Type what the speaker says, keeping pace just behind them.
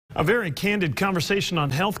A very candid conversation on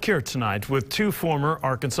health care tonight with two former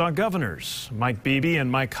Arkansas governors. Mike Beebe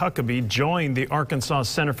and Mike Huckabee joined the Arkansas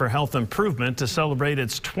Center for Health Improvement to celebrate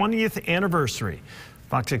its 20th anniversary.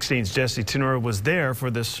 Fox 16's Jesse Tenora was there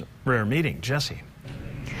for this rare meeting. Jesse.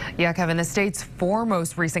 Yeah, Kevin, the state's four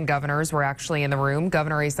most recent governors were actually in the room.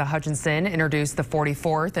 Governor Asa Hutchinson introduced the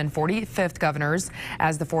 44th and 45th governors,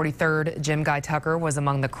 as the 43rd, Jim Guy Tucker, was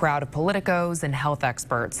among the crowd of politicos and health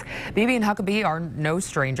experts. Beebe and Huckabee are no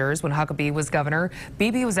strangers. When Huckabee was governor,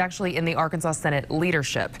 Beebe was actually in the Arkansas Senate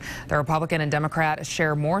leadership. The Republican and Democrat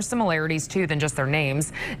share more similarities, too, than just their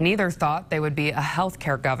names. Neither thought they would be a health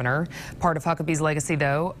care governor. Part of Huckabee's legacy,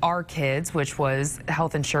 though, are kids, which was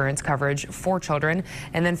health insurance coverage for children.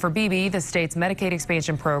 And then for Beebe, the state's Medicaid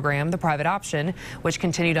expansion program, the private option, which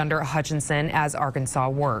continued under Hutchinson as Arkansas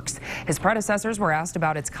Works. His predecessors were asked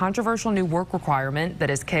about its controversial new work requirement that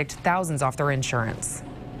has kicked thousands off their insurance.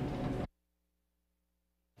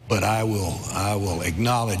 But I will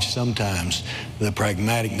acknowledge sometimes the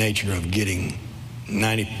pragmatic nature of getting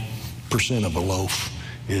 90% of a loaf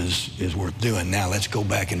is worth doing. Now let's go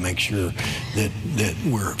back and make sure that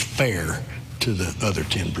we're fair to the other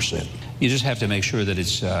 10%. You just have to make sure that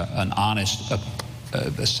it's an honest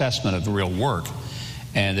assessment of the real work,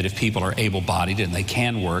 and that if people are able-bodied and they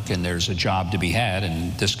can work and there's a job to be had,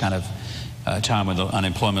 and this kind of time when the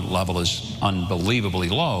unemployment level is unbelievably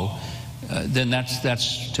low, then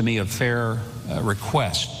that's to me a fair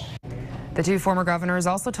request. The two former governors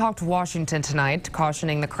also talked Washington tonight,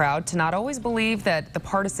 cautioning the crowd to not always believe that the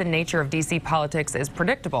partisan nature of D.C. politics is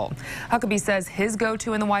predictable. Huckabee says his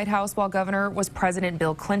go-to in the White House while governor was President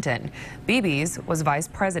Bill Clinton. Beebe's was Vice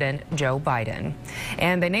President Joe Biden.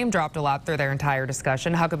 And they name-dropped a lot through their entire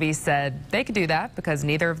discussion. Huckabee said they could do that because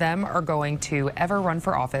neither of them are going to ever run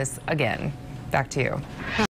for office again. Back to you.